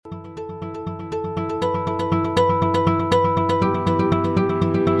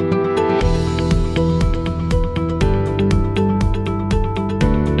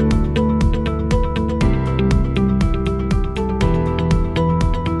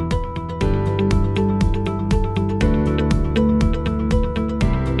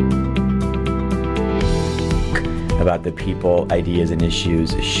about the people, ideas, and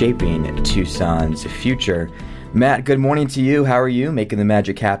issues shaping Tucson's future. Matt, good morning to you. How are you? Making the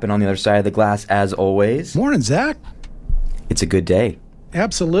magic happen on the other side of the glass, as always. Morning, Zach. It's a good day.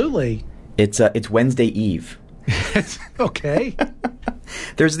 Absolutely. It's Wednesday Eve. Okay.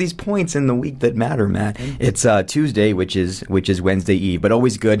 There's these points in the week that matter, Matt. It's Tuesday, which is Wednesday Eve, but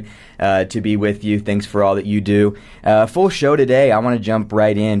always good to be with you. Thanks for all that you do. Full show today. I want to jump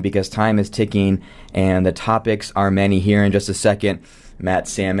right in because time is ticking and the topics are many. Here in just a second, Matt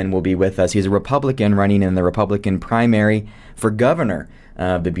Salmon will be with us. He's a Republican running in the Republican primary for governor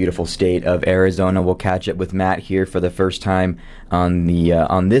of the beautiful state of Arizona. We'll catch up with Matt here for the first time on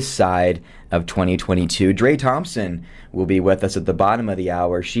this side of 2022. Dre Thompson will be with us at the bottom of the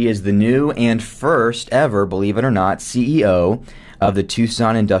hour. She is the new and first ever, believe it or not, CEO of the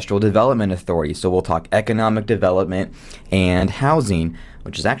Tucson Industrial Development Authority. So we'll talk economic development and housing,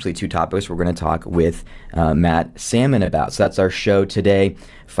 which is actually two topics we're going to talk with Matt Salmon about. So that's our show today,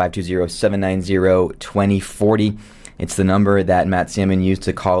 520-790-2040. It's the number that Matt Salmon used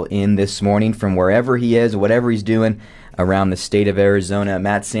to call in this morning from wherever he is, whatever he's doing around the state of Arizona.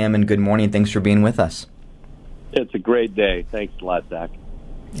 Matt Salmon, good morning. Thanks for being with us. It's a great day. Thanks a lot, Zach.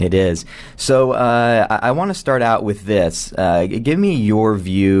 It is. So I want to start out with this. Give me your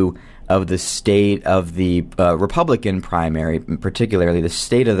view of the state of the Republican primary, particularly the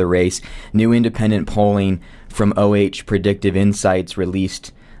state of the race. New independent polling from OH Predictive Insights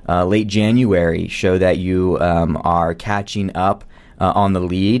released late January show that you are catching up on the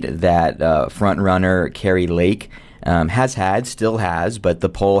lead that frontrunner Kari Lake still has, but the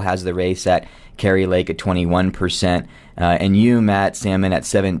poll has the race at Kari Lake at 21%, and you, Matt Salmon, at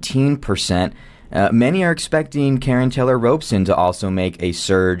 17%. Many are expecting Karen Taylor Robson to also make a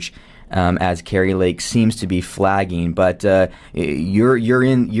surge, as Kari Lake seems to be flagging. But you're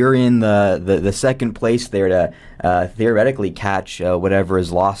in the second place there to theoretically catch whatever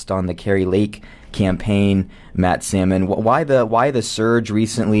is lost on the Kari Lake campaign. Matt Salmon, why the surge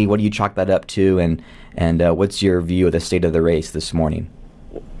recently? What do you chalk that up to? And what's your view of the state of the race this morning?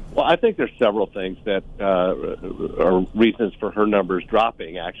 Well, I think there's several things that are reasons for her numbers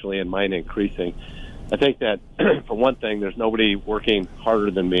dropping, actually, and mine increasing. I think that, for one thing, there's nobody working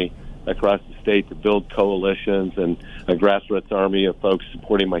harder than me across the state to build coalitions and a grassroots army of folks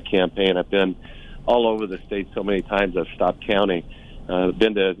supporting my campaign. I've been all over the state so many times I've stopped counting. I've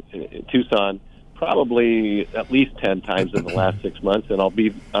been to Tucson probably at least 10 times in the last 6 months, and I'll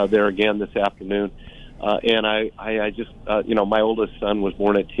be there again this afternoon. And I just, my oldest son was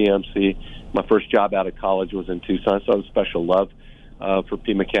born at TMC. My first job out of college was in Tucson, so I have a special love for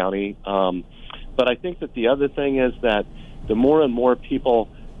Pima County. But I think that the other thing is that the more and more people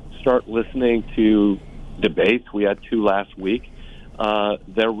start listening to debates, we had 2 last week,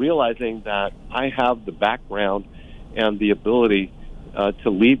 they're realizing that I have the background and the ability to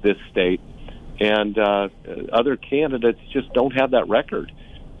lead this state, and other candidates just don't have that record.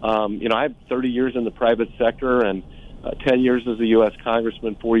 I have 30 years in the private sector and 10 years as a U.S.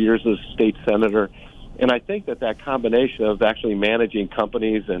 congressman, 4 years as a state senator. And I think that combination of actually managing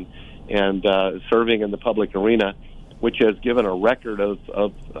companies and serving in the public arena, which has given a record of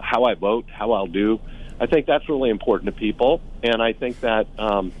how I vote, how I'll do, I think that's really important to people. And I think that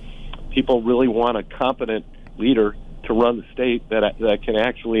people really want a competent leader to run the state that can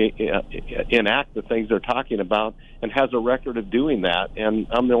actually enact the things they're talking about and has a record of doing that. And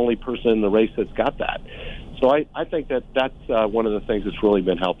I'm the only person in the race that's got that. So I think that's one of the things that's really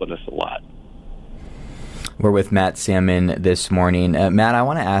been helping us a lot. We're with Matt Salmon this morning. Matt, I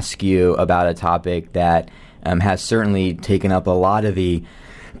want to ask you about a topic that has certainly taken up a lot of the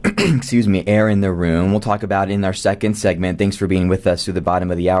air in the room. We'll talk about it in our second segment. Thanks for being with us through the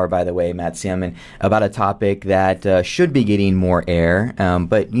bottom of the hour, by the way, Matt Salmon, about a topic that should be getting more air,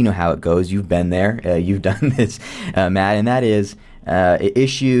 but you know how it goes. You've been there. You've done this, Matt, and that is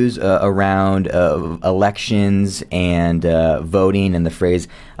issues around elections and voting, and the phrase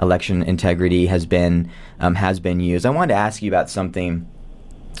election integrity has been used. I wanted to ask you about something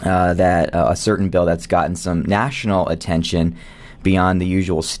that a certain bill that's gotten some national attention beyond the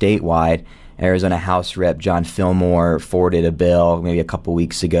usual statewide. Arizona House Rep John Fillmore forwarded a bill maybe a couple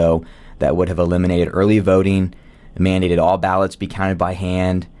weeks ago that would have eliminated early voting, mandated all ballots be counted by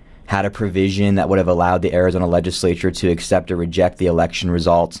hand, had a provision that would have allowed the Arizona legislature to accept or reject the election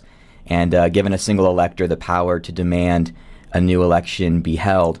results, and given a single elector the power to demand a new election be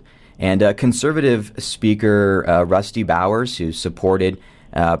held. And conservative Speaker Rusty Bowers, who supported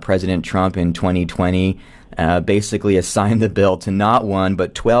President Trump in 2020, basically assigned the bill to not one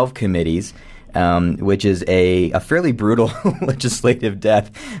but 12 committees which is a fairly brutal legislative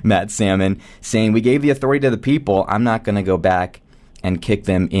death, Matt Salmon, saying, we gave the authority to the people. I'm not going to go back and kick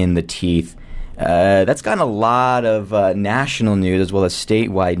them in the teeth. That's gotten a lot of national news as well as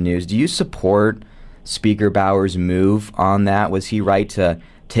statewide news. Do you support Speaker Bowers' move on that? Was he right to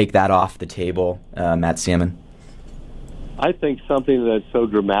take that off the table, Matt Salmon? I think something that so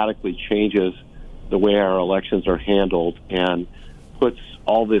dramatically changes the way our elections are handled and puts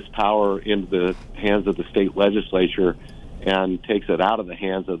all this power into the hands of the state legislature and takes it out of the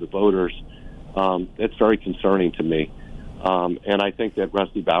hands of the voters, it's very concerning to me. And I think that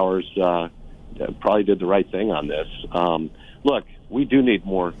Rusty Bowers probably did the right thing on this. Look, we do need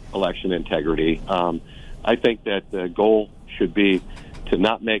more election integrity. I think that the goal should be to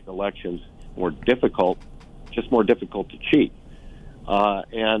not make elections more difficult, just more difficult to cheat.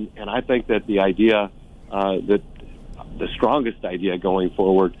 And I think that the idea that the strongest idea going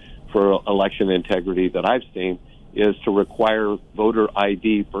forward for election integrity that I've seen is to require voter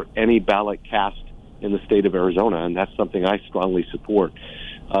ID for any ballot cast in the state of Arizona, and that's something I strongly support.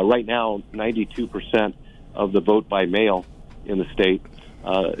 Right now, 92% of the vote by mail in the state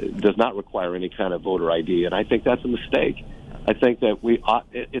does not require any kind of voter ID, and I think that's a mistake. I think that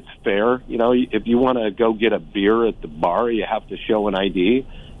it's fair. You know, if you want to go get a beer at the bar, you have to show an ID.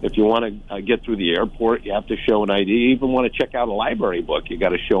 If you want to get through the airport, you have to show an ID. You even want to check out a library book, you got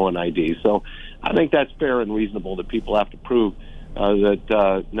to show an ID. So I think that's fair and reasonable that people have to prove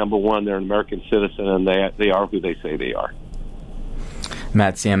that, number one, they're an American citizen and they are who they say they are.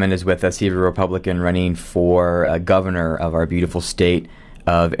 Matt Salmon is with us. He's a Republican running for governor of our beautiful state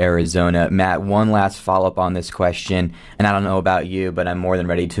of Arizona. Matt, one last follow-up on this question, and I don't know about you, but I'm more than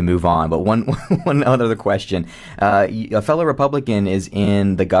ready to move on. But one other question. A fellow Republican is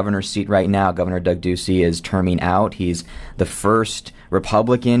in the governor's seat right now. Governor Doug Ducey is terming out. He's the first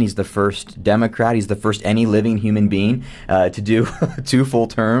Republican. He's the first Democrat. He's the first any living human being to do 2 full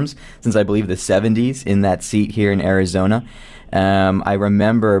terms since, I believe, the 70s in that seat here in Arizona. I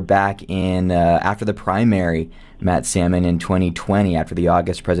remember back in after the primary, Matt Salmon, in 2020, after the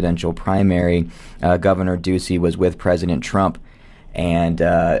August presidential primary, Governor Ducey was with President Trump, and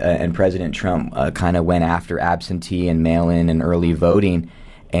President Trump kind of went after absentee and mail-in and early voting,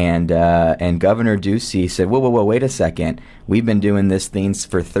 and Governor Ducey said, whoa, wait a second, we've been doing this thing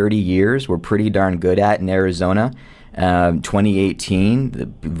for 30 years, we're pretty darn good at in Arizona. 2018, the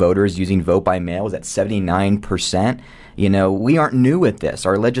voters using vote by mail was at 79%. You know, we aren't new at this.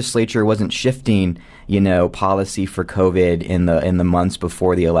 Our legislature wasn't shifting, policy for COVID in the months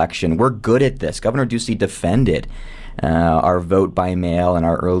before the election. We're good at this. Governor Ducey defended our vote by mail and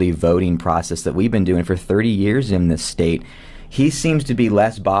our early voting process that we've been doing for 30 years in this state. He seems to be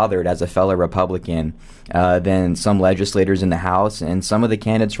less bothered as a fellow Republican than some legislators in the House and some of the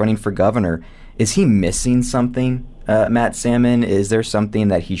candidates running for governor. Is he missing something, Matt Salmon? Is there something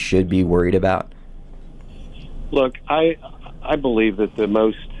that he should be worried about? Look, I believe that the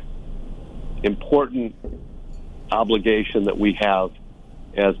most important obligation that we have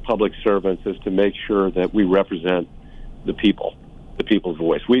as public servants is to make sure that we represent the people, the people's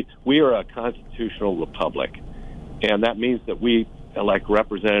voice. We are a constitutional republic, and that means that we elect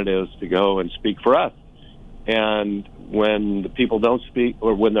representatives to go and speak for us. And when the people don't speak,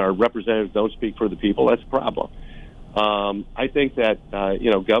 or when our representatives don't speak for the people, that's a problem. I think that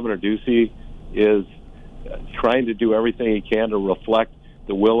Governor Ducey is trying to do everything he can to reflect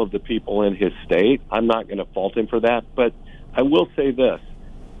the will of the people in his state. I'm not going to fault him for that, but I will say this.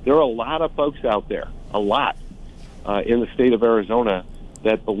 There are a lot of folks out there, in the state of Arizona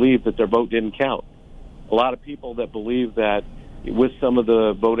that believe that their vote didn't count. A lot of people that believe that with some of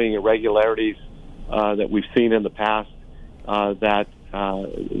the voting irregularities that we've seen in the past, that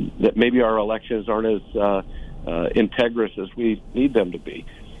maybe our elections aren't as integrous as we need them to be.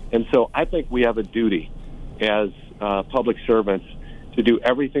 And so I think we have a duty as public servants to do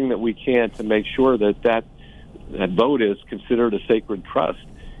everything that we can to make sure that vote is considered a sacred trust,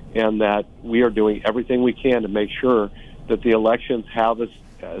 and that we are doing everything we can to make sure that the elections have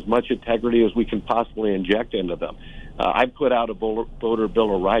as much integrity as we can possibly inject into them. I put out a voter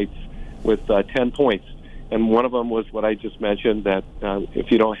Bill of Rights with 10 points, and one of them was what I just mentioned, that if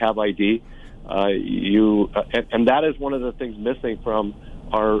you don't have ID, and that is one of the things missing from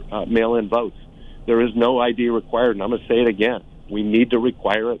our mail-in votes. There is no ID required, and I'm going to say it again. We need to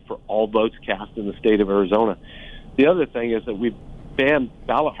require it for all votes cast in the state of Arizona. The other thing is that we've banned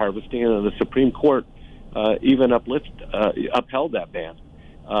ballot harvesting, and the Supreme Court even upheld that ban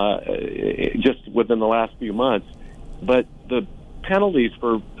just within the last few months. But the penalties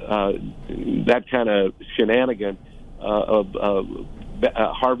for that kind of shenanigan of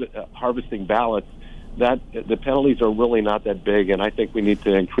harvesting ballots, that the penalties are really not that big, and I think we need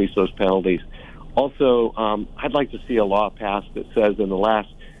to increase those penalties. Also, I'd like to see a law passed that says in the last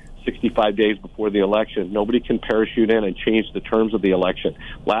 65 days before the election, nobody can parachute in and change the terms of the election.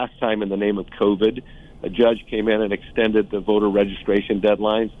 Last time, in the name of COVID, a judge came in and extended the voter registration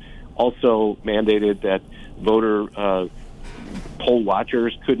deadlines, also mandated that voter poll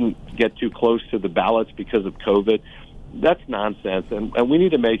watchers couldn't get too close to the ballots because of COVID. That's nonsense, and we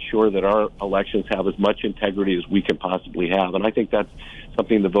need to make sure that our elections have as much integrity as we can possibly have, and I think that's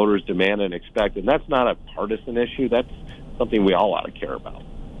something the voters demand and expect, and that's not a partisan issue. That's something we all ought to care about.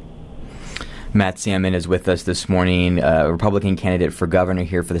 Matt Salmon is with us this morning, Republican candidate for governor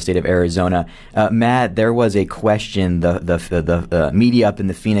here for the state of Arizona. Matt, there was a question the media up in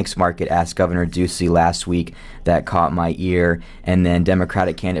the Phoenix market asked Governor Ducey last week that caught my ear, and then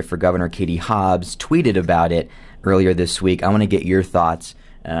Democratic candidate for governor Katie Hobbs tweeted about it earlier this week. I want to get your thoughts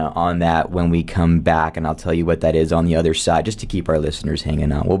on that when we come back, and I'll tell you what that is on the other side, just to keep our listeners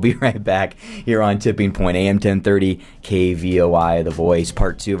hanging on. We'll be right back here on Tipping Point, AM 1030, KVOI, The Voice,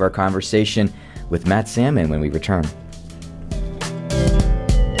 part 2 of our conversation with Matt Salmon when we return.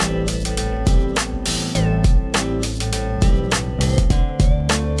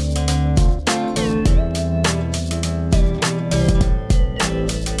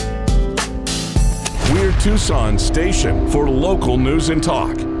 Tucson's station for local news and talk.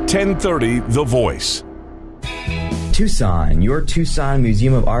 1030 The Voice. Tucson, your Tucson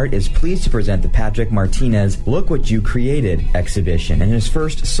Museum of Art is pleased to present the Patrick Martinez Look What You Created exhibition. In his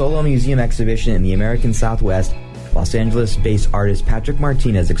first solo museum exhibition in the American Southwest, Los Angeles-based artist Patrick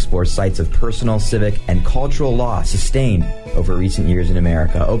Martinez explores sites of personal, civic, and cultural loss sustained over recent years in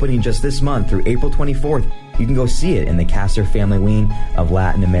America. Opening just this month through April 24th, you can go see it in the Kasser Family Wing of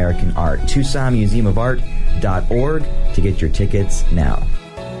Latin American Art. TucsonMuseumofArt.org to get your tickets now.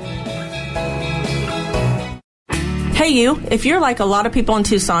 Hey you, if you're like a lot of people in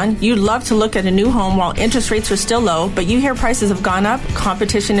Tucson, you'd love to look at a new home while interest rates are still low, but you hear prices have gone up,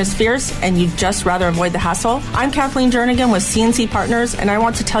 competition is fierce, and you'd just rather avoid the hassle. I'm Kathleen Jernigan with CNC Partners, and I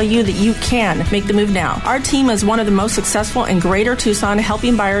want to tell you that you can make the move now. Our team is one of the most successful in Greater Tucson,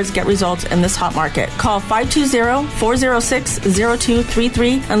 helping buyers get results in this hot market. Call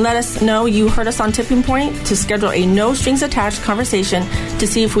 520-406-0233 and let us know you heard us on Tipping Point to schedule a no-strings-attached conversation to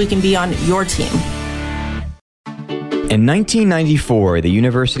see if we can be on your team. In 1994, the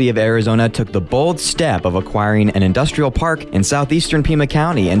University of Arizona took the bold step of acquiring an industrial park in southeastern Pima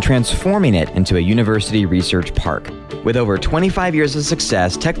County and transforming it into a university research park. With over 25 years of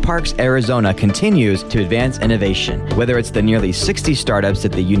success, Tech Parks Arizona continues to advance innovation. Whether it's the nearly 60 startups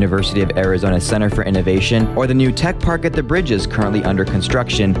at the University of Arizona Center for Innovation or the new Tech Park at the Bridges currently under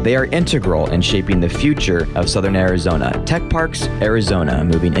construction, they are integral in shaping the future of Southern Arizona. Tech Parks Arizona,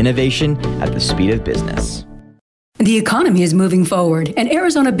 moving innovation at the speed of business. The economy is moving forward, and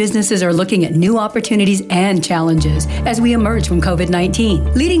Arizona businesses are looking at new opportunities and challenges as we emerge from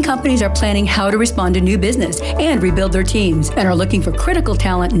COVID-19. Leading companies are planning how to respond to new business and rebuild their teams and are looking for critical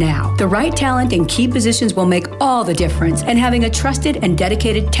talent now. The right talent in key positions will make all the difference, and having a trusted and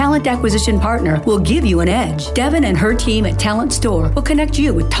dedicated talent acquisition partner will give you an edge. Devin and her team at Talent Store will connect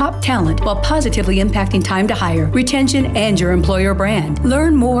you with top talent while positively impacting time to hire, retention, and your employer brand.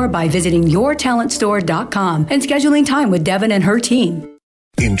 Learn more by visiting yourtalentstore.com and scheduling time with Devin and her team.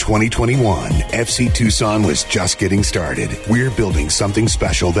 In 2021, FC Tucson was just getting started. We're building something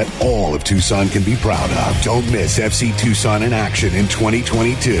special that all of Tucson can be proud of. Don't miss FC Tucson in action in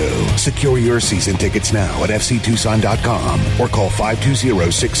 2022. Secure your season tickets now at fctucson.com or call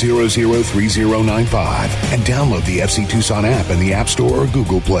 520-600-3095 and download the FC Tucson app in the App Store or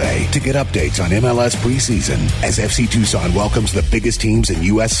Google Play to get updates on MLS preseason as FC Tucson welcomes the biggest teams in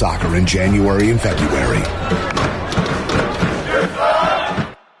U.S. soccer in January and February.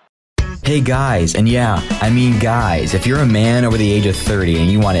 Hey guys, and yeah, I mean guys, if you're a man over the age of 30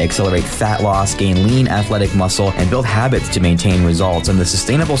 and you want to accelerate fat loss, gain lean athletic muscle, and build habits to maintain results, then the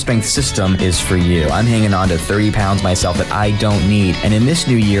Sustainable Strength System is for you. I'm hanging on to 30 pounds myself that I don't need, and in this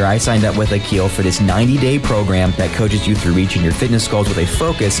new year, I signed up with Akil for this 90-day program that coaches you through reaching your fitness goals with a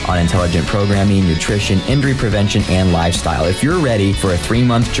focus on intelligent programming, nutrition, injury prevention, and lifestyle. If you're ready for a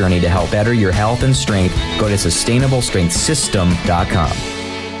 3-month journey to help better your health and strength, go to sustainablestrengthsystem.com.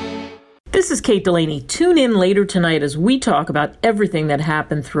 This is Kate Delaney. Tune in later tonight as we talk about everything that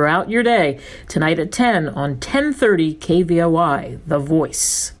happened throughout your day. Tonight at 10 on 1030 KVOI, The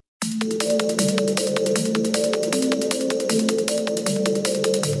Voice.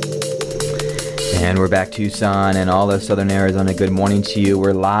 And we're back, Tucson and all of Southern Arizona. Good morning to you.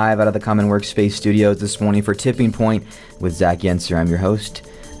 We're live out of the Common Workspace studios this morning for Tipping Point with Zach Yenser. I'm your host,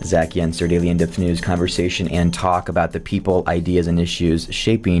 Zach Yenser. Daily in-depth news, conversation, and talk about the people, ideas, and issues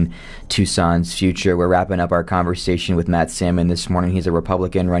shaping Tucson's future. We're wrapping up our conversation with Matt Salmon this morning. He's a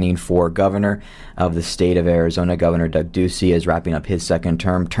Republican running for governor of the state of Arizona. Governor Doug Ducey is wrapping up his second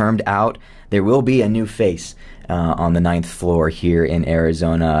term. Termed out, there will be a new face on the 9th floor here in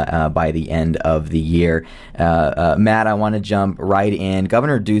Arizona by the end of the year. Matt, I want to jump right in.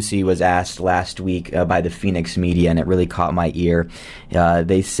 Governor Ducey was asked last week by the Phoenix media, and it really caught my ear.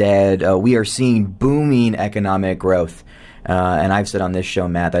 They said, we are seeing booming economic growth. And I've said on this show,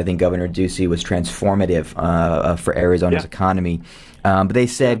 Matt, that I think Governor Ducey was transformative for Arizona's economy. But they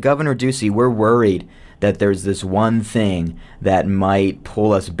said, Governor Ducey, we're worried that there's this one thing that might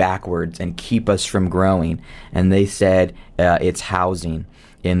pull us backwards and keep us from growing. And they said it's housing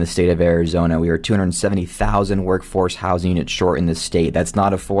in the state of Arizona. We are 270,000 workforce housing units short in the state. That's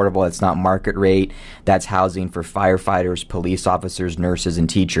not affordable. That's not market rate. That's housing for firefighters, police officers, nurses, and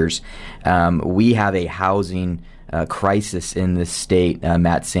teachers. We have a housing crisis in the state.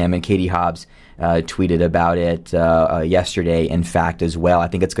 Matt Salmon, Katie Hobbs tweeted about it yesterday, in fact, as well. I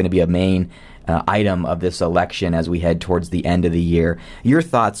think it's going to be a main item of this election as we head towards the end of the year. Your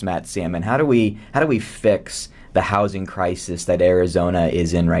thoughts, Matt Salmon? How do we fix the housing crisis that Arizona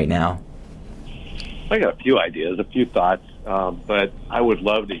is in right now? I got a few ideas, a few thoughts, but I would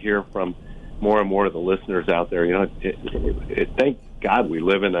love to hear from more and more of the listeners out there. You know, thank God we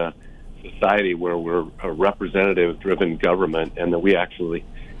live in a society where we're a representative-driven government and that we actually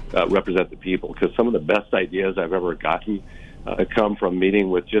represent the people. Because some of the best ideas I've ever gotten come from meeting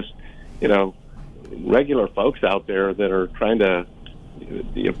with just, you know, regular folks out there that are trying to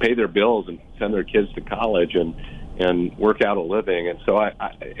pay their bills and send their kids to college and work out a living. And so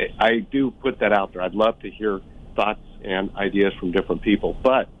I do put that out there. I'd love to hear thoughts and ideas from different people.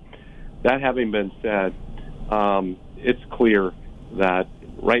 But that having been said, it's clear that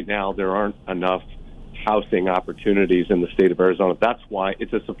right now there aren't enough housing opportunities in the state of Arizona. That's why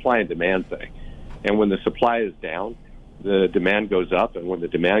it's a supply and demand thing. And when the supply is down, the demand goes up. And when the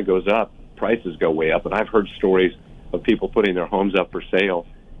demand goes up, prices go way up. And I've heard stories of people putting their homes up for sale,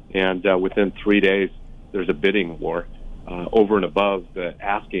 and within 3 days, there's a bidding war over and above the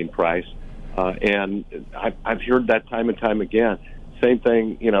asking price. And I've heard that time and time again. Same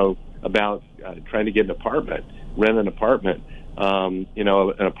thing, you know, about trying to get an apartment, rent an apartment. You know,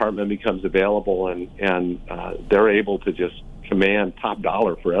 an apartment becomes available, and they're able to just command top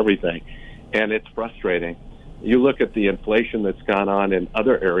dollar for everything. And it's frustrating. You look at the inflation that's gone on in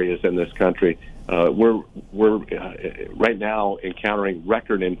other areas in this country. We're right now encountering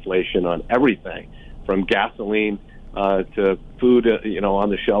record inflation on everything, from gasoline to food, you know,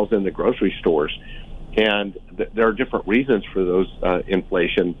 on the shelves in the grocery stores. And there are different reasons for those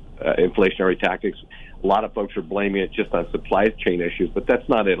inflationary tactics. A lot of folks are blaming it just on supply chain issues, but that's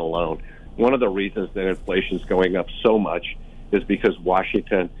not it alone. One of the reasons that inflation is going up so much is because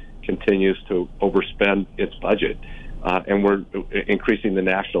Washington continues to overspend its budget, and we're increasing the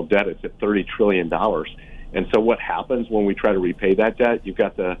national debt. It's at $30 trillion. And so what happens when we try to repay that debt? You've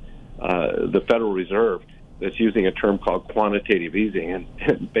got the Federal Reserve that's using a term called quantitative easing,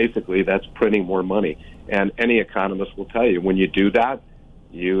 and basically that's printing more money. And any economist will tell you when you do that,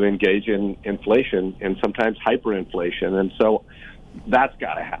 you engage in inflation and sometimes hyperinflation. And so that's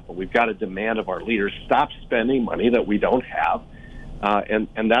got to happen. We've got to demand of our leaders stop spending money that we don't have.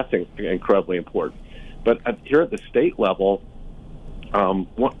 And that's incredibly important. But here at the state level,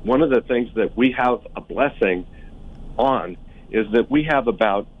 one of the things that we have a blessing on is that we have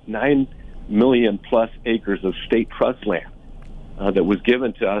about 9 million plus acres of state trust land that was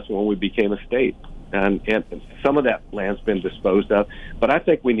given to us when we became a state. And some of that land's been disposed of. But I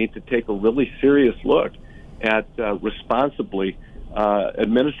think we need to take a really serious look at responsibly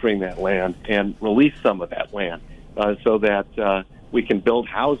administering that land and release some of that land so that we can build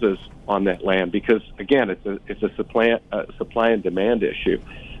houses on that land, because again, it's a supply and demand issue.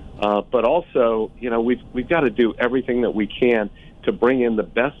 But also, you know, we've got to do everything that we can to bring in the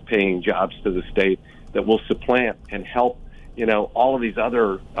best paying jobs to the state that will supplant and help, you know, all of these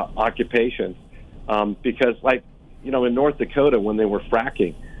other occupations. Because, like, you know, in North Dakota, when they were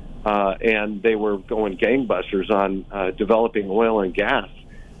fracking and they were going gangbusters on developing oil and gas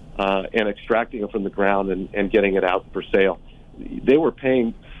and extracting it from the ground and getting it out for sale, they were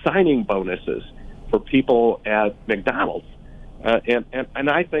paying signing bonuses for people at McDonald's. And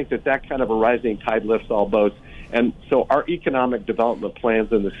I think that kind of a rising tide lifts all boats. And so our economic development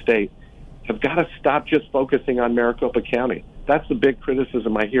plans in the state have got to stop just focusing on Maricopa County. that's the big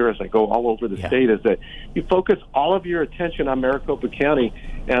criticism I hear as I go all over the state, is that you focus all of your attention on Maricopa County,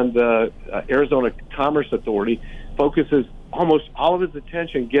 and the Arizona Commerce Authority focuses almost all of its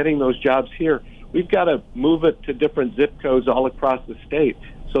attention getting those jobs here. We've got to move it to different zip codes all across the state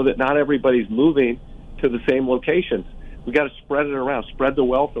so that not everybody's moving to the same locations. We've got to spread it around, spread the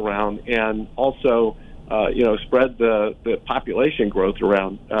wealth around, and also spread the population growth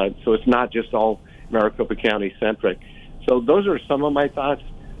around, so it's not just all Maricopa County centric. So those are some of my thoughts.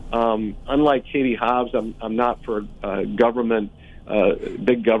 Unlike Katie Hobbs, I'm not for big government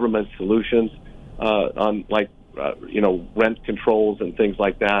solutions on rent controls and things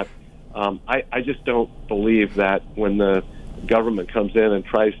like that. I just don't believe that when the government comes in and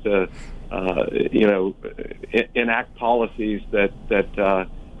tries to enact policies that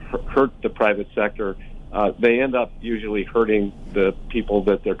hurt the private sector, they end up usually hurting the people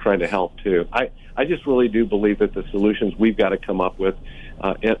that they're trying to help too. I just really do believe that the solutions we've got to come up with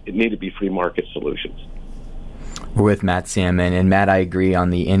need to be free market solutions. We're with Matt Salmon, and Matt, I agree on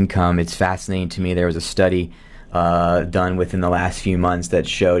the income. It's fascinating to me. There was a study done within the last few months that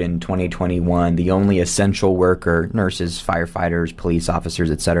showed in 2021 the only essential worker, nurses, firefighters, police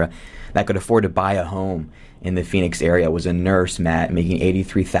officers, etc., that could afford to buy a home in the Phoenix area was a nurse, Matt, making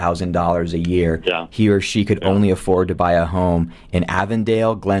 $83,000 a year. Yeah. He or she could only afford to buy a home in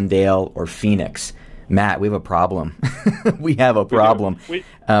Avondale, Glendale, or Phoenix. Matt, we have a problem. We have a problem.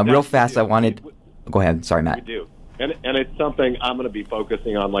 Real fast, I wanted... Go ahead. Sorry, Matt. We do. And it's something I'm going to be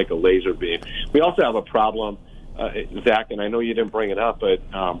focusing on like a laser beam. We also have a problem, Zach, and I know you didn't bring it up, but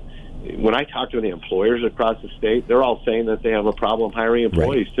when I talk to the employers across the state, they're all saying that they have a problem hiring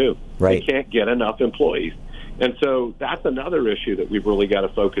employees, too. Right. They can't get enough employees. And so that's another issue that we've really got to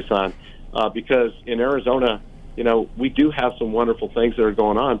focus on, because in Arizona, we do have some wonderful things that are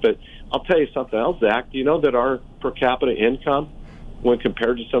going on. But I'll tell you something else, Zach. Do you know that our per capita income, when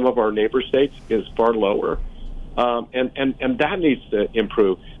compared to some of our neighbor states, is far lower? And that needs to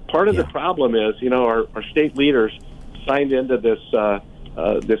improve. Part of the problem is, our state leaders signed into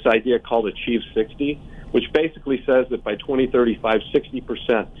this idea called Achieve 60, which basically says that by 2035,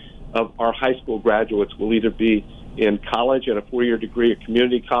 60% of our high school graduates will either be in college at a 4-year degree, a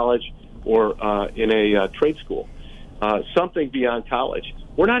community college, or in a trade school, something beyond college.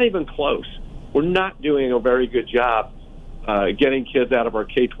 We're not even close. We're not doing a very good job getting kids out of our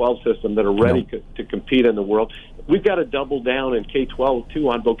K-12 system that are ready to compete in the world. We've got to double down in K-12, too,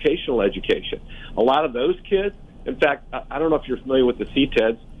 on vocational education. A lot of those kids, in fact, I don't know if you're familiar with the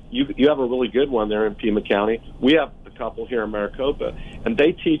CTEDs. You have a really good one there in Pima County. We have a couple here in Maricopa, and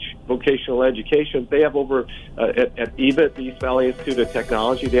they teach vocational education. They have over, at EVIT, the East Valley Institute of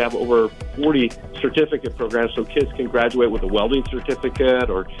Technology, they have over 40 certificate programs so kids can graduate with a welding certificate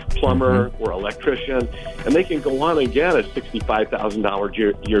or plumber or electrician, and they can go on and get a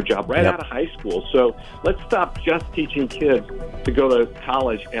 $65,000 year job right out of high school. So let's stop just teaching kids to go to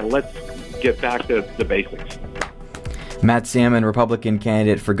college, and let's get back to the basics. Matt Salmon, Republican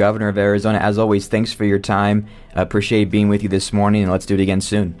candidate for governor of Arizona. As always, thanks for your time. Appreciate being with you this morning, and let's do it again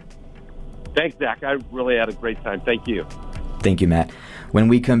soon. Thanks, Zach. I really had a great time. Thank you. Thank you, Matt. When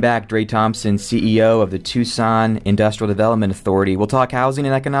we come back, Dre Thompson, CEO of the Tucson Industrial Development Authority. We'll talk housing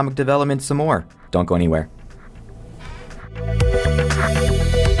and economic development some more. Don't go anywhere.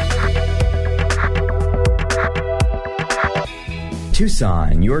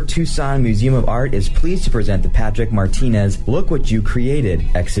 Tucson, your Tucson Museum of Art is pleased to present the Patrick Martinez Look What You Created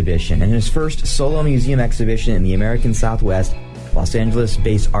exhibition. In his first solo museum exhibition in the American Southwest, Los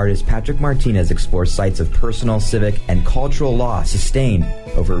Angeles-based artist Patrick Martinez explores sites of personal, civic, and cultural loss sustained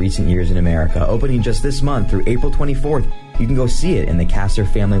over recent years in America. Opening just this month through April 24th, you can go see it in the Kasser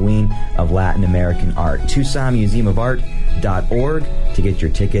Family Wing of Latin American Art. TucsonMuseumofArt.org to get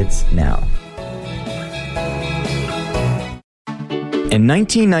your tickets now. In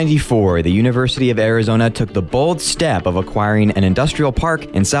 1994, the University of Arizona took the bold step of acquiring an industrial park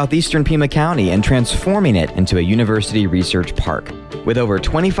in southeastern Pima County and transforming it into a university research park. With over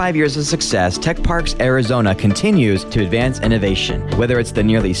 25 years of success, Tech Parks Arizona continues to advance innovation. Whether it's the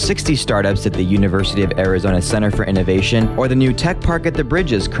nearly 60 startups at the University of Arizona Center for Innovation or the new Tech Park at the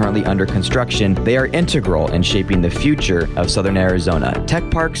Bridges currently under construction, they are integral in shaping the future of Southern Arizona. Tech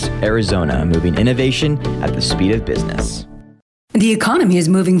Parks Arizona, moving innovation at the speed of business. The economy is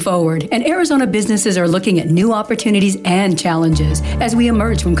moving forward, and Arizona businesses are looking at new opportunities and challenges as we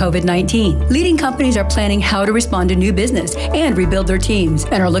emerge from COVID-19. Leading companies are planning how to respond to new business and rebuild their teams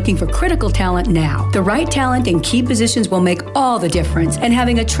and are looking for critical talent now. The right talent in key positions will make all the difference, and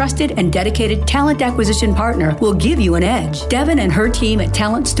having a trusted and dedicated talent acquisition partner will give you an edge. Devin and her team at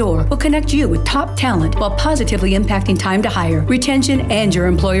Talent Store will connect you with top talent while positively impacting time to hire, retention, and your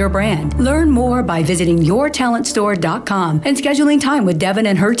employer brand. Learn more by visiting yourtalentstore.com and schedule time with Devin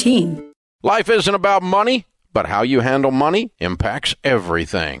and her team. Life isn't about money, but how you handle money impacts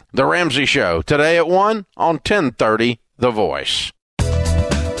everything. The Ramsey Show, today at 1 on 1030 The Voice.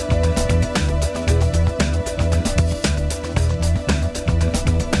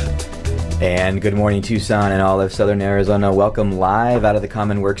 And good morning, Tucson and all of Southern Arizona. Welcome live out of the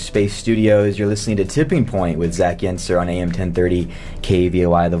Common Workspace Studios. You're listening to Tipping Point with Zach Yenser on AM 1030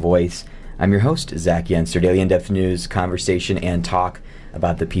 KVOI The Voice. I'm your host, Zach Yenser. Daily in-depth news, conversation, and talk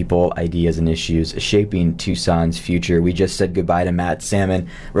about the people, ideas, and issues shaping Tucson's future. We just said goodbye to Matt Salmon,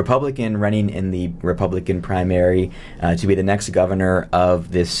 Republican running in the Republican primary to be the next governor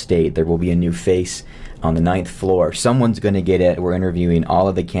of this state. There will be a new face on the 9th floor. Someone's going to get it. We're interviewing all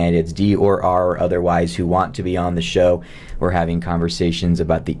of the candidates, D or R or otherwise, who want to be on the show. We're having conversations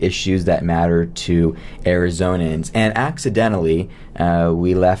about the issues that matter to Arizonans. And accidentally,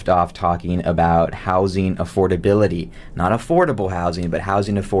 we left off talking about housing affordability. Not affordable housing, but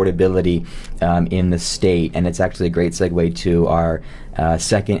housing affordability in the state. And it's actually a great segue to our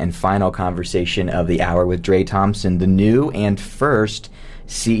second and final conversation of the hour with Dre Thompson, the new and first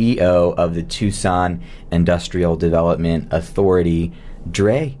CEO of the Tucson Industrial Development Authority.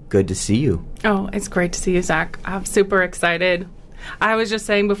 Dre, good to see you. Oh, it's great to see you, Zach. I'm super excited. I was just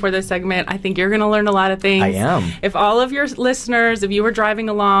saying before this segment, I think you're going to learn a lot of things. I am. If all of your listeners, if you were driving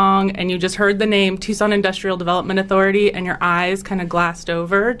along and you just heard the name Tucson Industrial Development Authority and your eyes kind of glassed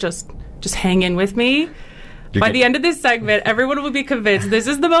over, just hang in with me. By the end of this segment, everyone will be convinced this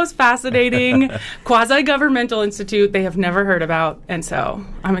is the most fascinating quasi-governmental institute they have never heard about. And so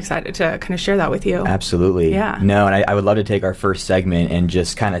I'm excited to kind of share that with you. Absolutely. Yeah. No, and I would love to take our first segment and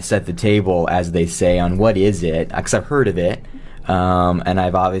just kind of set the table, as they say, on what is it, because I've heard of it. And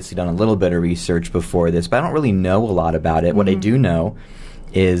I've obviously done a little bit of research before this, but I don't really know a lot about it. Mm-hmm. What I do know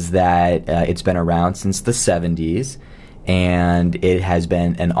is that it's been around since the 70s. And it has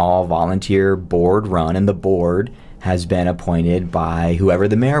been an all-volunteer board run, and the board has been appointed by whoever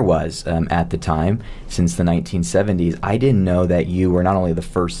the mayor was at the time since the 1970s. I didn't know that you were not only the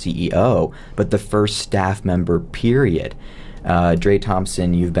first CEO, but the first staff member, period. Dre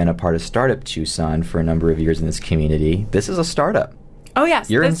Thompson, you've been a part of Startup Tucson for a number of years in this community. This is a startup. Oh, yes.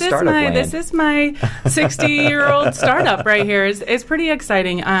 You're in startup land. This is my 60-year-old startup right here. It's pretty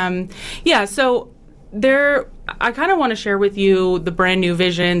exciting. So I kind of want to share with you the brand new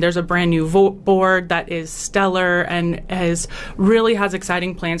vision. There's a brand new board that is stellar and really has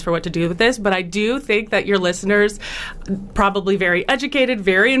exciting plans for what to do with this. But I do think that your listeners, probably very educated,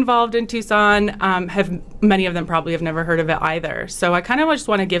 very involved in Tucson, many of them probably have never heard of it either. So I kind of just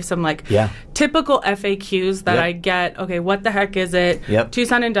want to give some typical FAQs that I get. Okay, what the heck is it? Yep.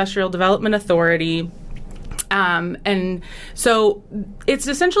 Tucson Industrial Development Authority. And so it's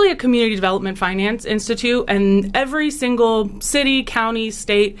essentially a community development finance institute, and every single city, county,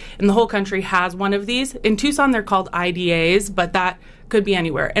 state in the whole country has one of these. In Tucson, they're called IDAs, but that could be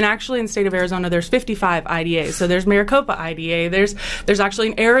anywhere. And actually in the state of Arizona, there's 55 IDAs. So there's Maricopa IDA, there's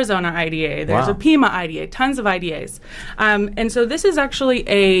actually an Arizona IDA, there's a Pima IDA, tons of IDAs. And so this is actually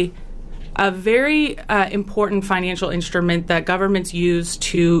a very important financial instrument that governments use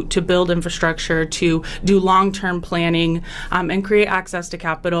to build infrastructure, to do long-term planning, and create access to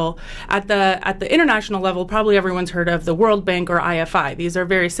capital. At the international level, probably everyone's heard of the World Bank or IFI. These are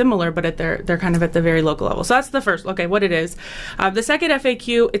very similar, but they're kind of at the very local level. So that's the first. Okay, what it is. The second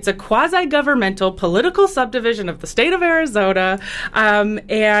FAQ, it's a quasi-governmental political subdivision of the state of Arizona,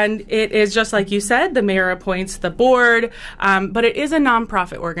 and it is just like you said. The mayor appoints the board, but it is a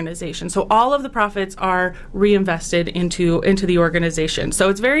nonprofit organization. So all of the profits are reinvested into the organization. So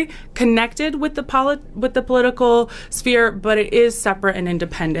it's very connected with the political sphere, but it is separate and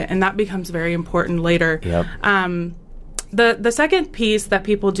independent, and that becomes very important later. Yep. The second piece that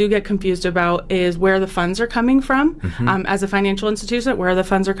people do get confused about is where the funds are coming from. Mm-hmm. As a financial institution, where the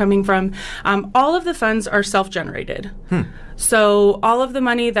funds are coming from. All of the funds are self-generated. So all of the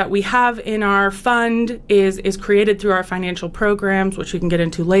money that we have in our fund is created through our financial programs, which we can get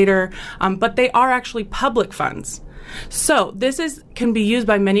into later. But they are actually public funds. So this can be used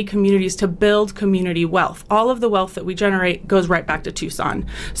by many communities to build community wealth. All of the wealth that we generate goes right back to Tucson.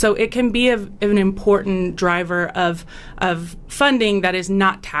 So it can be an important driver of funding that is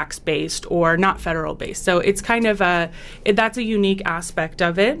not tax-based or not federal-based. So it's kind of that's a unique aspect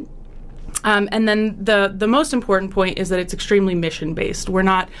of it. And then the most important point is that it's extremely mission-based. We're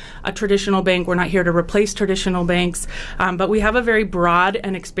not a traditional bank. We're not here to replace traditional banks. But we have a very broad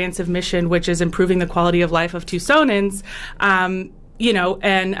and expansive mission, which is improving the quality of life of Tucsonans, and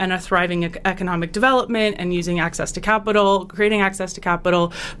a thriving economic development and using access to capital, creating access to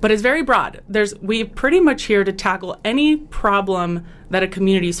capital. But it's very broad. We're pretty much here to tackle any problem that a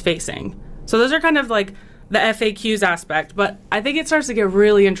community is facing. So those are kind of like the FAQs aspect, but I think it starts to get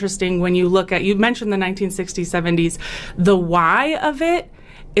really interesting when you look at, you mentioned the 1960s, 70s, the why of it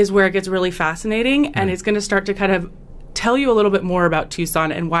is where it gets really fascinating, and it's going to start to kind of tell you a little bit more about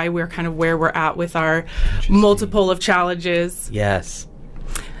Tucson and why we're kind of where we're at with our multiple of challenges. Yes.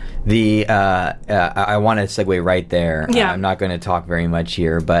 I want to segue right there. Yeah. I'm not going to talk very much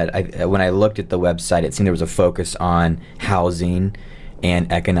here, but when I looked at the website, it seemed there was a focus on housing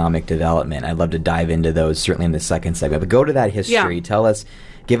and economic development. I'd love to dive into those certainly in the second segment. But go to that history. Yeah.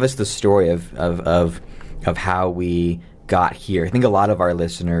 Give us the story of how we got here. I think a lot of our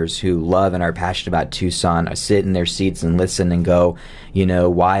listeners who love and are passionate about Tucson sit in their seats and listen and go,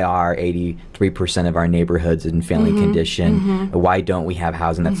 why are 83% of our neighborhoods in failing condition? Mm-hmm. Why don't we have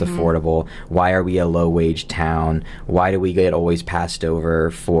housing that's affordable? Why are we a low-wage town? Why do we get always passed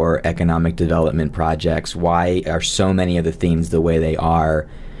over for economic development projects? Why are so many of the themes the way they are?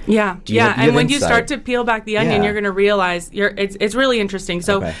 Yeah, and when you start to peel back the onion, you're going to realize it's really interesting.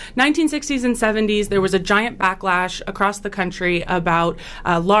 So 1960s and 70s, there was a giant backlash across the country about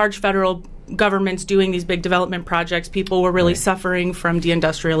large federal governments doing these big development projects. People were really suffering from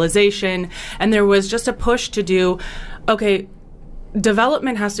deindustrialization, and there was just a push to do,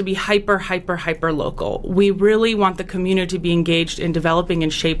 development has to be hyper local. We really want the community to be engaged in developing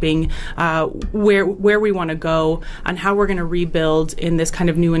and shaping where we want to go and how we're going to rebuild in this kind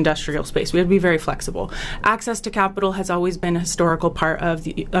of new industrial space. We have to be very flexible. Access to capital has always been a historical part of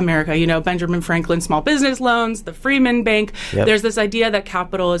America. Benjamin Franklin small business loans, the Freeman Bank. Yep. There's this idea that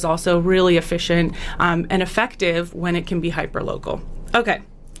capital is also really efficient and effective when it can be hyper local. Okay,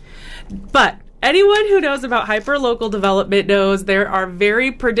 but anyone who knows about hyper-local development knows there are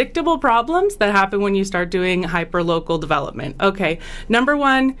very predictable problems that happen when you start doing hyper-local development. Okay, number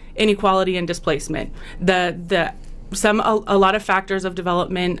one, inequality and displacement. A lot of factors of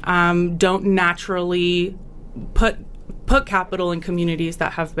development don't naturally put capital in communities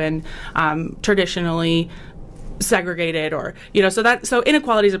that have been traditionally segregated, or so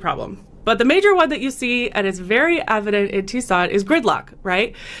inequality is a problem. But the major one that you see, and it's very evident in Tucson, is gridlock,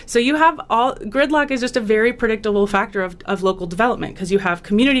 right? So gridlock is just a very predictable factor of local development, because you have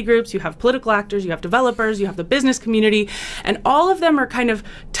community groups, you have political actors, you have developers, you have the business community, and all of them are kind of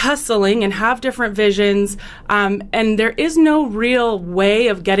tussling and have different visions, and there is no real way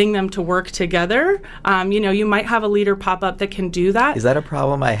of getting them to work together. You might have a leader pop up that can do that. Is that a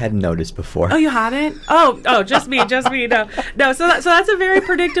problem I hadn't noticed before? Oh, you hadn't? Oh, just me. No. So that's a very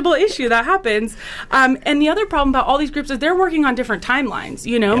predictable issue that happens. And the other problem about all these groups is they're working on different timelines.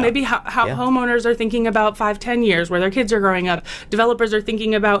 Maybe how homeowners are thinking about 5-10 years where their kids are growing up. Developers are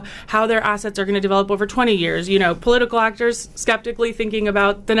thinking about how their assets are going to develop over 20 years. Political actors skeptically thinking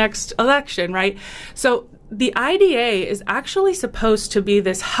about the next election, right? So the IDA is actually supposed to be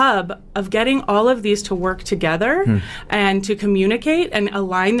this hub of getting all of these to work together and to communicate and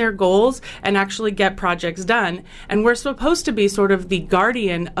align their goals and actually get projects done. And we're supposed to be sort of the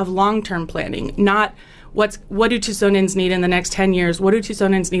guardian of long-term planning, not what do Tucsonans need in the next 10 years? What do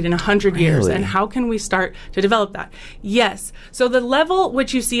Tucsonans need in 100 years? And how can we start to develop that? Yes. So the level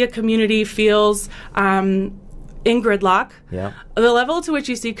which you see a community feels in gridlock, the level to which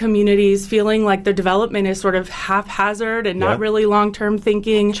you see communities feeling like their development is sort of haphazard and not really long-term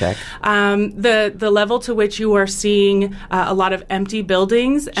thinking. Check. The level to which you are seeing a lot of empty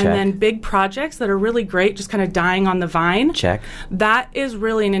buildings and then big projects that are really great just kind of dying on the vine. Check. That is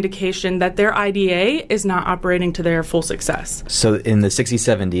really an indication that their IDA is not operating to their full success. So in the 60s,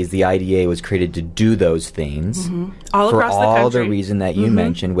 70s, the IDA was created to do those things. All across the country. For all the reason that you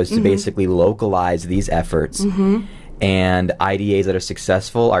mentioned was to basically localize these efforts. And IDAs that are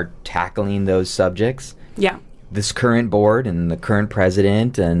successful are tackling those subjects. Yeah. This current board and the current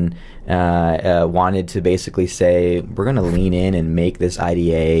president and wanted to basically say, we're going to lean in and make this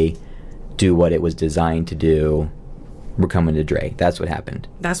IDA do what it was designed to do. We're coming to Dre. That's what happened.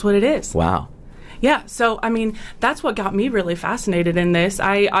 That's what it is. Wow. Yeah, so I mean, that's what got me really fascinated in this.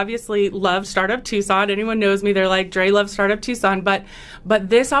 I obviously love Startup Tucson. Anyone knows me, they're like, Dre loves Startup Tucson. But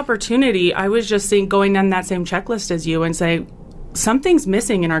this opportunity, I was just going down that same checklist as you and say, something's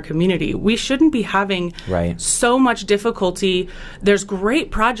missing in our community. We shouldn't be having so much difficulty. There's great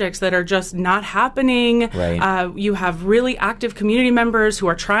projects that are just not happening. Right. You have really active community members who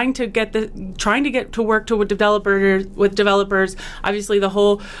are trying to get to work with developers. Obviously, the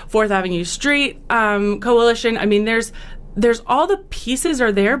whole 4th Avenue Street coalition. I mean, there's all the pieces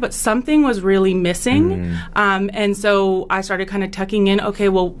are there, but something was really missing. And so I started kind of tucking in, okay,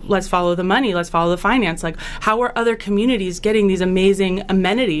 well, let's follow the money. Let's follow the finance. Like, how are other communities getting these amazing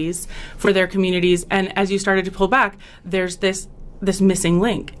amenities for their communities? And as you started to pull back, there's this missing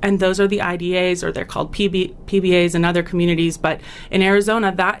link. And those are the IDAs, or they're called PBAs in other communities. But in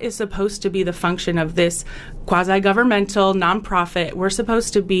Arizona, that is supposed to be the function of this quasi-governmental nonprofit. We're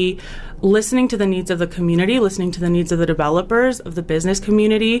supposed to be listening to the needs of the community, listening to the needs of the developers, of the business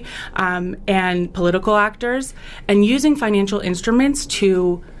community, and political actors, and using financial instruments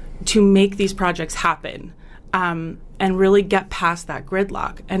to make these projects happen. And really get past that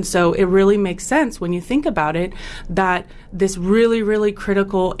gridlock. And so it really makes sense when you think about it that this really, really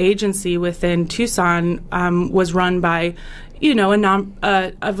critical agency within Tucson was run by,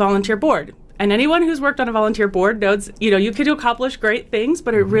 a volunteer board. And anyone who's worked on a volunteer board knows, you could accomplish great things,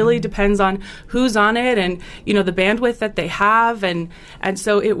 but it really depends on who's on it and, the bandwidth that they have. And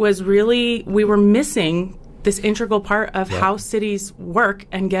so it was really, we were missing this integral part of how cities work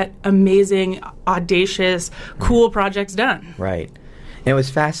and get amazing, audacious, cool projects done. Right. And it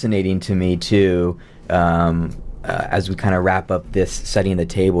was fascinating to me, too, as we kind of wrap up this setting the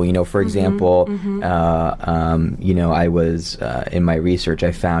table. For example, I was, in my research,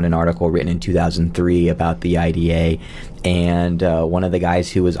 I found an article written in 2003 about the IDA, and one of the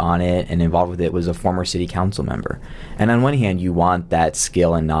guys who was on it and involved with it was a former city council member. And on one hand, you want that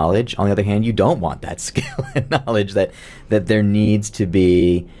skill and knowledge. On the other hand, you don't want that skill and knowledge, that there needs to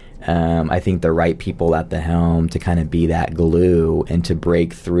be, I think, the right people at the helm to kind of be that glue and to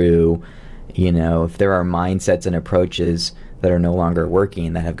break through, if there are mindsets and approaches that are no longer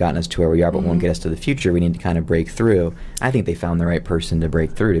working, that have gotten us to where we are but won't get us to the future, we need to kind of break through. I think they found the right person to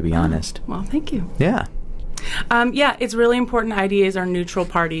break through, to be honest. Well, thank you. Yeah. It's really important IDAs are neutral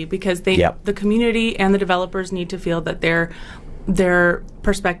party because the community and the developers need to feel that their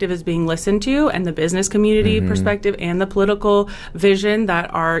perspective is being listened to, and the business community perspective and the political vision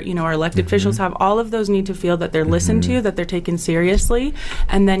that our elected officials have. All of those need to feel that they're listened to, that they're taken seriously.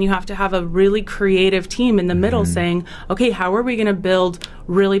 And then you have to have a really creative team in the middle saying, okay, how are we going to build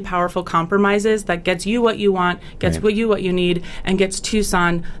really powerful compromises that gets you what you want, gets you what you need, and gets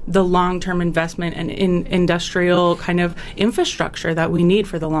Tucson the long-term investment and in industrial kind of infrastructure that we need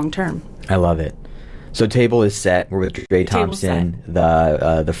for the long term. I love it. So table is set. We're with Dre Thompson,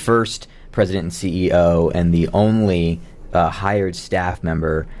 the first president and CEO and the only hired staff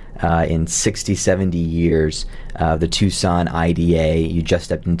member in 60, 70 years, the Tucson IDA. You just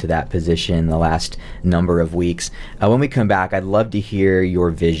stepped into that position the last number of weeks. When we come back, I'd love to hear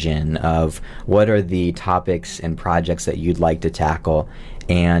your vision of what are the topics and projects that you'd like to tackle.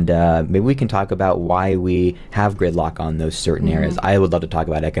 And maybe we can talk about why we have gridlock on those certain areas. I would love to talk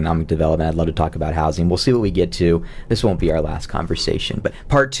about economic development. I'd love to talk about housing. We'll see what we get to. This won't be our last conversation. But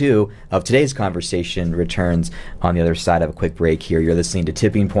part 2 of today's conversation returns on the other side of a quick break here. You're listening to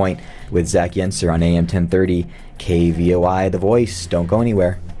Tipping Point with Zach Yenser on AM 1030 KVOI, The Voice. Don't go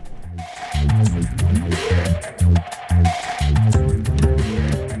anywhere.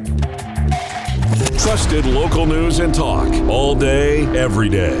 Trusted local news and talk all day, every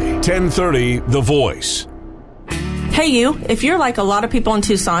day. 1030 The Voice. Hey you, if you're like a lot of people in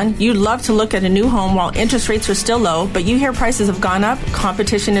Tucson, you'd love to look at a new home while interest rates are still low, but you hear prices have gone up,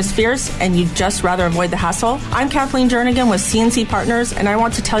 competition is fierce, and you'd just rather avoid the hassle? I'm Kathleen Jernigan with CNC Partners, and I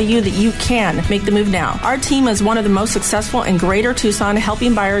want to tell you that you can make the move now. Our team is one of the most successful in Greater Tucson,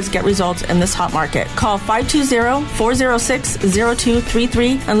 helping buyers get results in this hot market. Call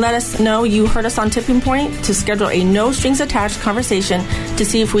 520-406-0233 and let us know you heard us on Tipping Point to schedule a no-strings-attached conversation to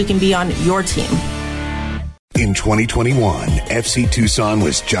see if we can be on your team. In 2021, FC Tucson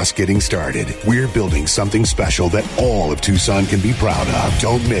was just getting started. We're building something special that all of Tucson can be proud of.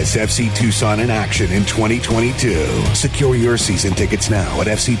 Don't miss FC Tucson in action in 2022. Secure your season tickets now at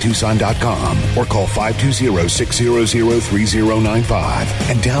fctucson.com or call 520-600-3095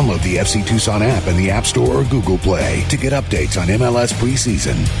 and download the FC Tucson app in the App Store or Google Play to get updates on MLS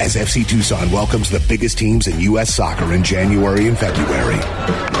preseason as FC Tucson welcomes the biggest teams in U.S. soccer in January and February.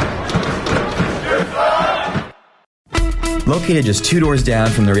 Located just 2 doors down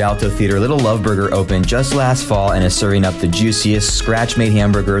from the Rialto Theater, Little Love Burger opened just last fall and is serving up the juiciest scratch-made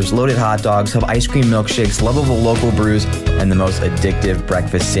hamburgers, loaded hot dogs, have ice cream milkshakes, lovable local brews, and the most addictive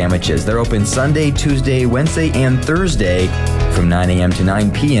breakfast sandwiches. They're open Sunday, Tuesday, Wednesday, and Thursday from 9 a.m. to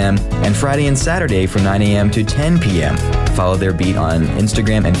 9 p.m. and Friday and Saturday from 9 a.m. to 10 p.m. Follow their beat on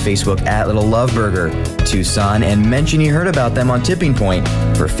Instagram and Facebook at Little Love Burger Tucson and mention you heard about them on Tipping Point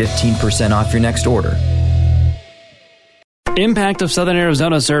for 15% off your next order. Impact of Southern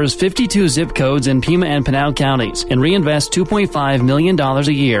Arizona serves 52 zip codes in Pima and Pinal counties and reinvests $2.5 million a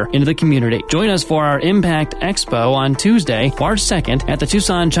year into the community. Join us for our Impact Expo on Tuesday, March 2nd at the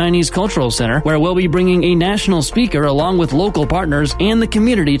Tucson Chinese Cultural Center, where we'll be bringing a national speaker along with local partners and the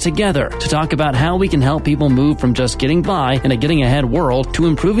community together to talk about how we can help people move from just getting by in a getting ahead world to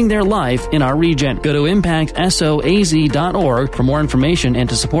improving their life in our region. Go to impactsoaz.org for more information and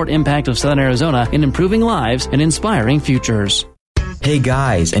to support Impact of Southern Arizona in improving lives and inspiring futures. Hey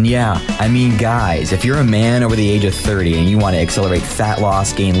guys, and yeah, I mean guys, if you're a man over the age of 30 and you want to accelerate fat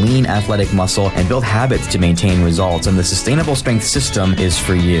loss, gain lean athletic muscle, and build habits to maintain results, then the Sustainable Strength System is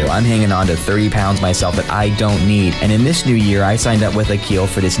for you. I'm hanging on to 30 pounds myself that I don't need, and in this new year, I signed up with Akil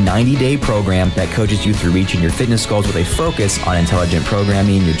for this 90-day program that coaches you through reaching your fitness goals with a focus on intelligent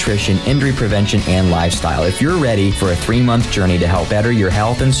programming, nutrition, injury prevention, and lifestyle. If you're ready for a 3-month journey to help better your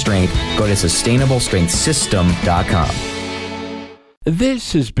health and strength, go to sustainablestrengthsystem.com.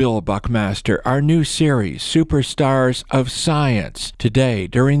 This is Bill Buckmaster, our new series, Superstars of Science, today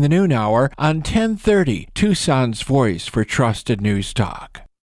during the noon hour on 1030, Tucson's Voice for Trusted News Talk.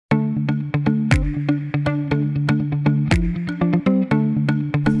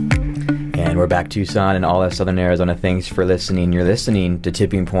 And we're back Tucson and all of Southern Arizona. Thanks for listening. You're listening to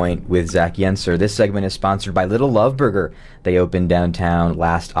Tipping Point with Zach Yenser. This segment is sponsored by Little Love Burger. They opened downtown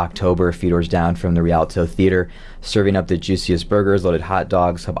last October, a few doors down from the Rialto Theater, serving up the juiciest burgers, loaded hot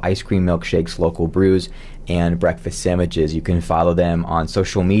dogs, have ice cream milkshakes, local brews, and breakfast sandwiches. You can follow them on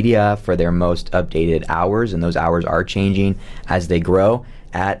social media for their most updated hours, and those hours are changing as they grow,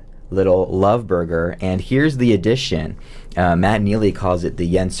 at Little Love Burger. And here's the addition. Matt Neely calls it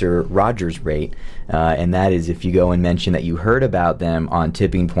the Yenser Rogers rate, and that is if you go and mention that you heard about them on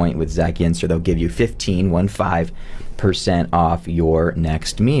Tipping Point with Zach Yenser, they'll give you 15% off your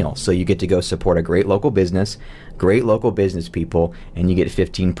next meal. So you get to go support a great local business people, and you get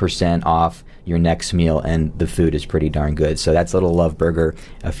 15% off your next meal, and the food is pretty darn good. So that's Little Love Burger,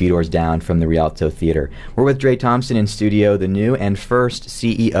 a few doors down from the Rialto Theater. We're with Dre Thompson in studio, the new and first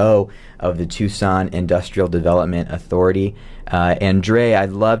CEO of the Tucson Industrial Development Authority. And Dre,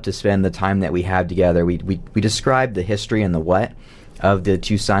 I'd love to spend the time that we have together. We described the history and the what of the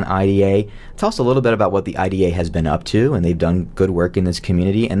Tucson IDA. Tell us a little bit about what the IDA has been up to, and they've done good work in this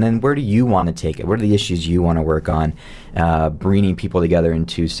community. And then where do you want to take it? What are the issues you want to work on, bringing people together in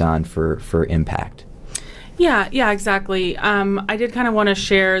Tucson for impact? Yeah, exactly. I did kind of want to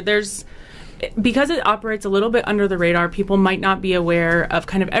share, because it operates a little bit under the radar, people might not be aware of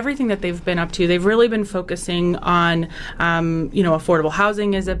kind of everything that they've been up to. They've really been focusing on, affordable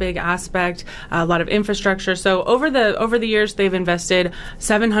housing is a big aspect, a lot of infrastructure. So over the years, they've invested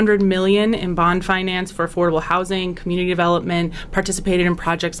 $700 million in bond finance for affordable housing, community development, participated in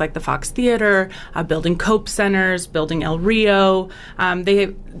projects like the Fox Theater, building COPE centers, building El Rio.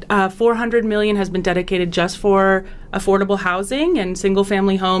 $400 million has been dedicated just for affordable housing and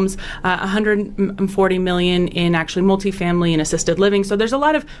single-family homes, $140 million in actually multifamily and assisted living. So there's a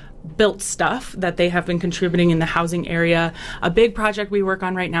lot of built stuff that they have been contributing in the housing area. A big project we work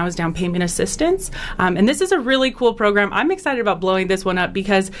on right now is down payment assistance. And this is a really cool program. I'm excited about blowing this one up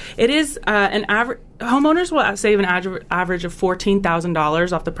because it is an average. Homeowners will save an average of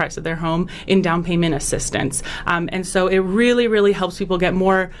 $14,000 off the price of their home in down payment assistance. And so it really, really helps people get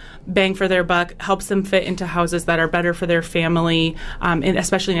more bang for their buck, helps them fit into houses that are better for their family, and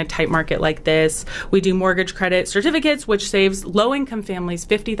especially in a tight market like this. We do mortgage credit certificates, which saves low-income families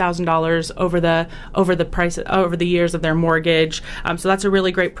 $50,000 over the years of their mortgage. So that's a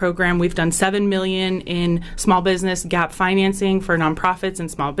really great program. We've done $7 million in small business gap financing for nonprofits and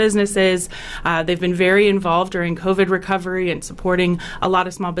small businesses. They've been very involved during COVID recovery and supporting a lot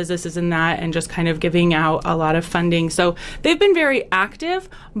of small businesses in that and just kind of giving out a lot of funding. So they've been very active,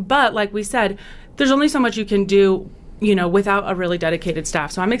 but like we said, there's only so much you can do without a really dedicated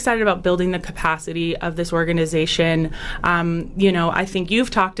staff. So I'm excited about building the capacity of this organization. I think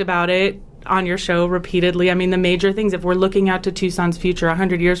you've talked about it on your show repeatedly. I mean, the major things, if we're looking out to Tucson's future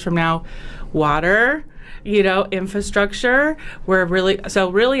 100 years from now, water, infrastructure,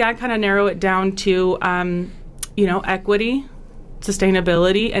 really I kind of narrow it down to, equity,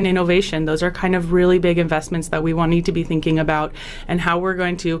 sustainability and innovation. Those are kind of really big investments that we need to be thinking about, and how we're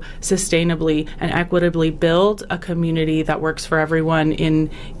going to sustainably and equitably build a community that works for everyone in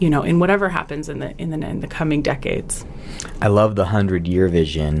whatever happens in the coming decades. I love the 100-year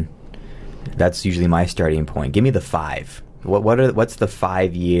vision. That's usually my starting point. Give me the 5. What's the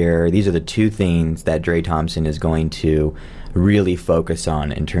 5-year? These are the 2 things that Dre Thompson is going to really focus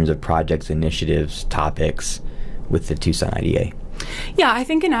on in terms of projects, initiatives, topics with the Tucson IDA. Yeah, I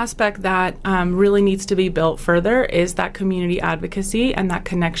think an aspect that really needs to be built further is that community advocacy and that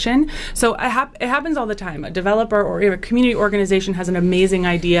connection. So it happens all the time. A developer or a community organization has an amazing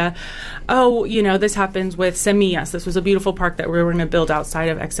idea. Oh, this happens with Semillas. This was a beautiful park that we were going to build outside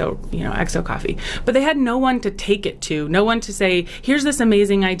of Exo Coffee. But they had no one to take it to, no one to say, here's this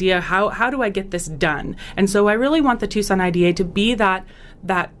amazing idea. How do I get this done? And so I really want the Tucson IDA to be that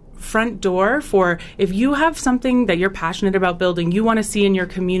front door for, if you have something that you're passionate about building, you want to see in your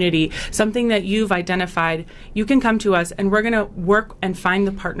community, something that you've identified, you can come to us and we're going to work and find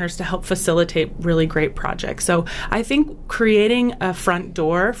the partners to help facilitate really great projects. So I think creating a front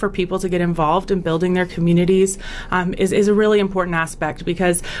door for people to get involved in building their communities is a really important aspect,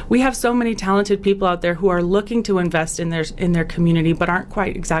 because we have so many talented people out there who are looking to invest in their community but aren't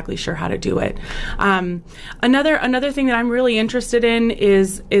quite exactly sure how to do it. Another thing that I'm really interested in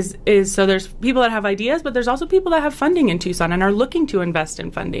is so there's people that have ideas, but there's also people that have funding in Tucson and are looking to invest in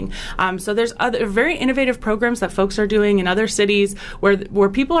funding. So there's other very innovative programs that folks are doing in other cities where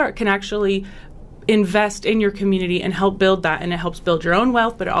people can actually invest in your community and help build that, and it helps build your own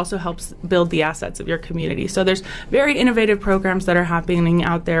wealth, but it also helps build the assets of your community. So there's very innovative programs that are happening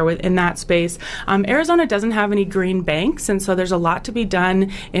out there in that space. Arizona doesn't have any green banks, and so there's a lot to be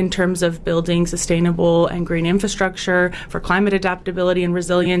done in terms of building sustainable and green infrastructure for climate adaptability and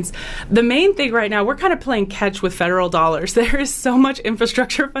resilience. The main thing right now, we're kind of playing catch with federal dollars. There is so much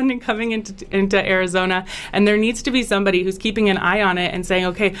infrastructure funding coming into Arizona, and there needs to be somebody who's keeping an eye on it and saying,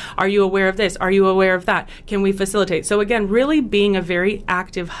 okay, are you aware of this? Are you aware of that? Can we facilitate? So again, really being a very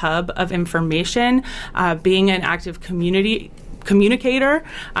active hub of information, being an active communicator,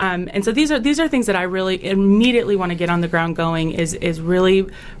 and so these are things that I really immediately want to get on the ground going, is really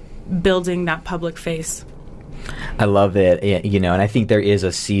building that public face. I love it, and I think there is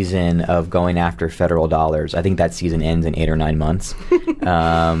a season of going after federal dollars. I think that season ends in 8 or 9 months.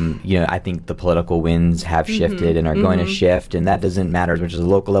 I think the political winds have shifted and are going to shift, and that doesn't matter as much as the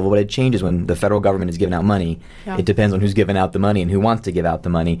local level, but it changes when the federal government is giving out money. Yeah. It depends on who's giving out the money and who wants to give out the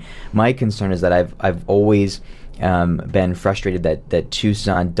money. My concern is that I've always been frustrated that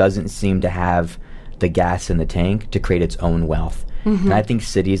Tucson doesn't seem to have the gas in the tank to create its own wealth. And I think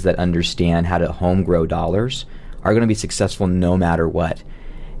cities that understand how to home grow dollars are going to be successful no matter what.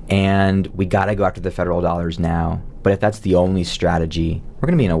 And we got to go after the federal dollars now. But if that's the only strategy, we're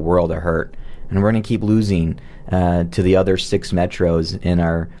going to be in a world of hurt. And we're going to keep losing to the other 6 metros in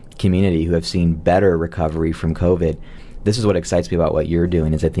our community who have seen better recovery from COVID. This is what excites me about what you're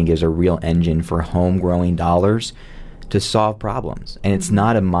doing, is I think there's a real engine for home growing dollars to solve problems. And it's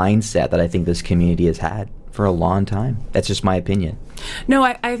not a mindset that I think this community has had for a long time. That's just my opinion. No,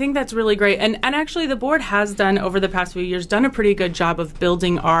 I think that's really great. And actually the board has done, over the past few years, done a pretty good job of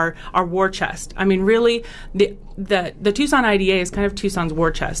building our war chest. I mean, really, the Tucson IDA is kind of Tucson's war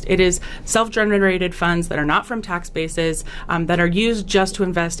chest. It is self-generated funds that are not from tax bases, that are used just to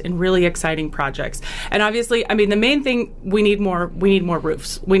invest in really exciting projects. And obviously, I mean, the main thing, we need more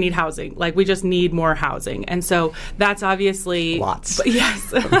roofs. We need housing. Like, we just need more housing. And so that's obviously... Lots. But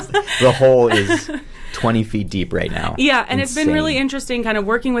yes. The hole is 20 feet deep right now. Yeah, and it's been really interesting kind of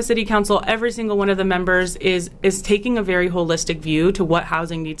working with City Council. Every single one of the members is taking a very holistic view to what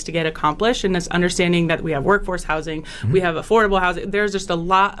housing needs to get accomplished, and this understanding that we have workforce housing, we have affordable housing. There's just a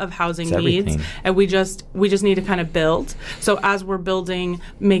lot of housing needs, and we just need to kind of build. So as we're building,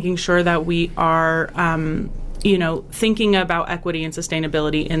 making sure that we are thinking about equity and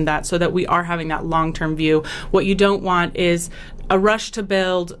sustainability in that, so that we are having that long-term view. What you don't want is a rush to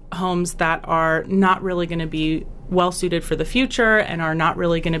build homes that are not really going to be well suited for the future and are not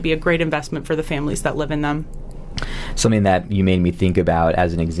really going to be a great investment for the families that live in them. Something that you made me think about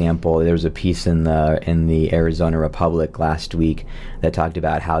as an example, there was a piece in the Arizona Republic last week that talked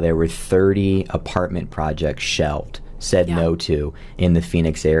about how there were 30 apartment projects shelved, said no to, in the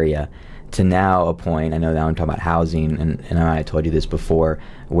Phoenix area. To now a point, I know now I'm talking about housing, and I told you this before,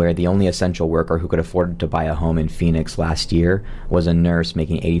 where the only essential worker who could afford to buy a home in Phoenix last year was a nurse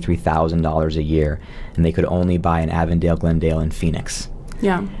making $83,000 a year, and they could only buy in Avondale, Glendale, and Phoenix.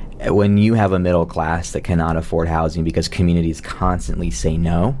 Yeah. When you have a middle class that cannot afford housing because communities constantly say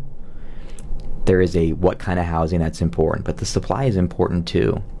no, there is a what kind of housing that's important, but the supply is important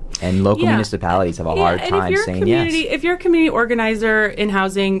too. And local municipalities have a hard time saying yes. If you're a community organizer in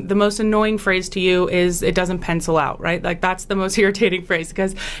housing, the most annoying phrase to you is it doesn't pencil out, right? Like that's the most irritating phrase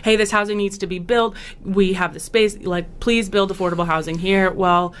because, hey, this housing needs to be built. We have the space. Like, please build affordable housing here.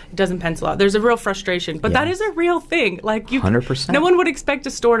 Well, it doesn't pencil out. There's a real frustration, but that is a real thing. Like 100%. No one would expect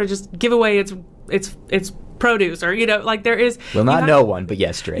a store to just give away its produce or like there is. Well, not no one, but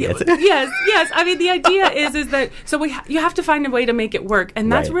yes, Dre. Yes. I mean, the idea is that so you have to find a way to make it work,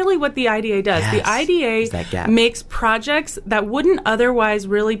 and that's really what the IDA does. Yes. The IDA makes projects that wouldn't otherwise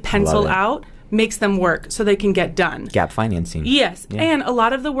really pencil out. Makes them work so they can get done. Gap financing. Yes. Yeah. And a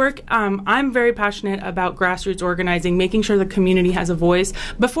lot of the work, I'm very passionate about grassroots organizing, making sure the community has a voice.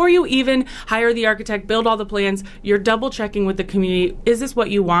 Before you even hire the architect, build all the plans, you're double checking with the community. Is this what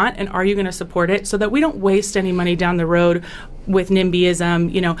you want? And are you going to support it so that we don't waste any money down the road with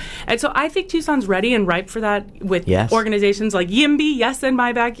NIMBYism, And so I think Tucson's ready and ripe for that with organizations like YIMBY, Yes in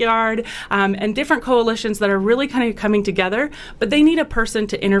My Backyard, and different coalitions that are really kind of coming together. But they need a person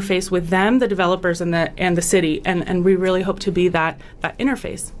to interface with them, the developers and the city. And we really hope to be that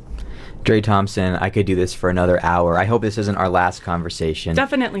interface. Dre Thompson, I could do this for another hour. I hope this isn't our last conversation.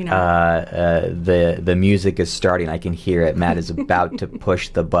 Definitely not. The music is starting. I can hear it. Matt is about to push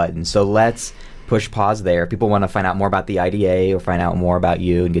the button. So let's push pause there. If people want to find out more about the IDA or find out more about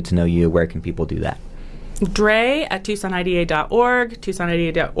you and get to know you, where can people do that? Dre at TucsonIDA.org,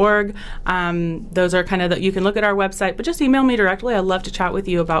 TucsonIDA.org. Those are kind of you can look at our website, but just email me directly. I'd love to chat with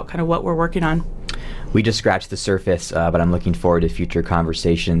you about kind of what we're working on. We just scratched the surface, but I'm looking forward to future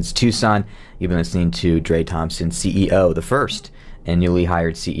conversations. Tucson, you've been listening to Dre Thompson, CEO, the first and newly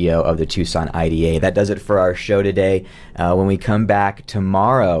hired CEO of the Tucson IDA. That does it for our show today. When we come back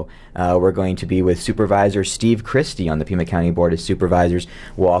tomorrow, we're going to be with Supervisor Steve Christie on the Pima County Board of Supervisors.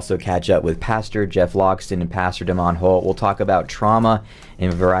 We'll also catch up with Pastor Jeff Logston and Pastor Damon Holt. We'll talk about trauma in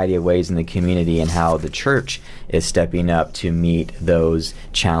a variety of ways in the community and how the church is stepping up to meet those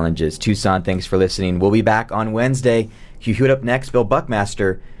challenges. Tucson, thanks for listening. We'll be back on Wednesday. Hugh Hewitt up next, Bill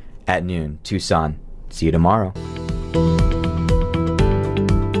Buckmaster at noon. Tucson, see you tomorrow.